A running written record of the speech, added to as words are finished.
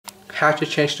how to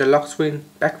change the lock screen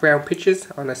background pictures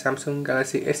on the Samsung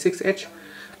Galaxy S6 Edge.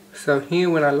 So here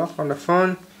when I lock on the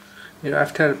phone,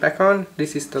 I've turned it back on.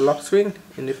 This is the lock screen,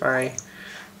 and if I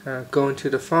go into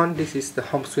the phone, this is the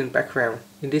home screen background.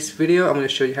 In this video I'm going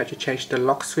to show you how to change the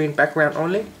lock screen background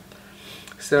only.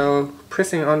 So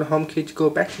pressing on the home key to go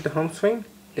back to the home screen,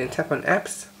 then tap on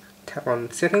apps, tap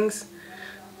on settings,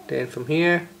 then from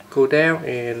here go down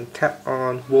and tap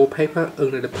on wallpaper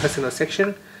under the personal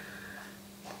section.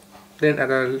 Then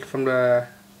from the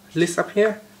list up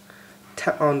here,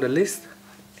 tap on the list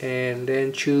and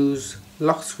then choose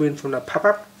lock screen from the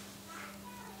pop-up.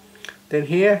 Then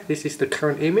here, this is the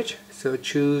current image, so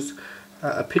choose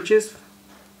pictures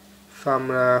from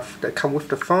that come with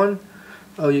the phone,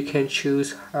 or you can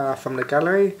choose from the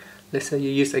gallery. Let's say you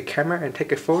use a camera and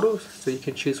take a photo, so you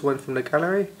can choose one from the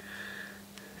gallery.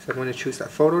 So I'm going to choose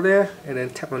that photo there, and then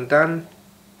tap on done,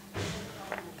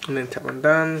 and then tap on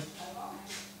done.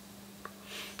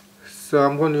 So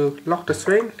I'm going to lock the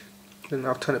screen, then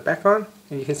I'll turn it back on,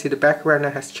 and you can see the background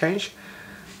now has changed,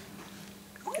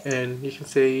 and you can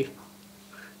see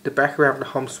the background of the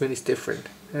home screen is different.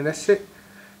 And that's it.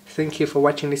 Thank you for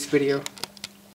watching this video.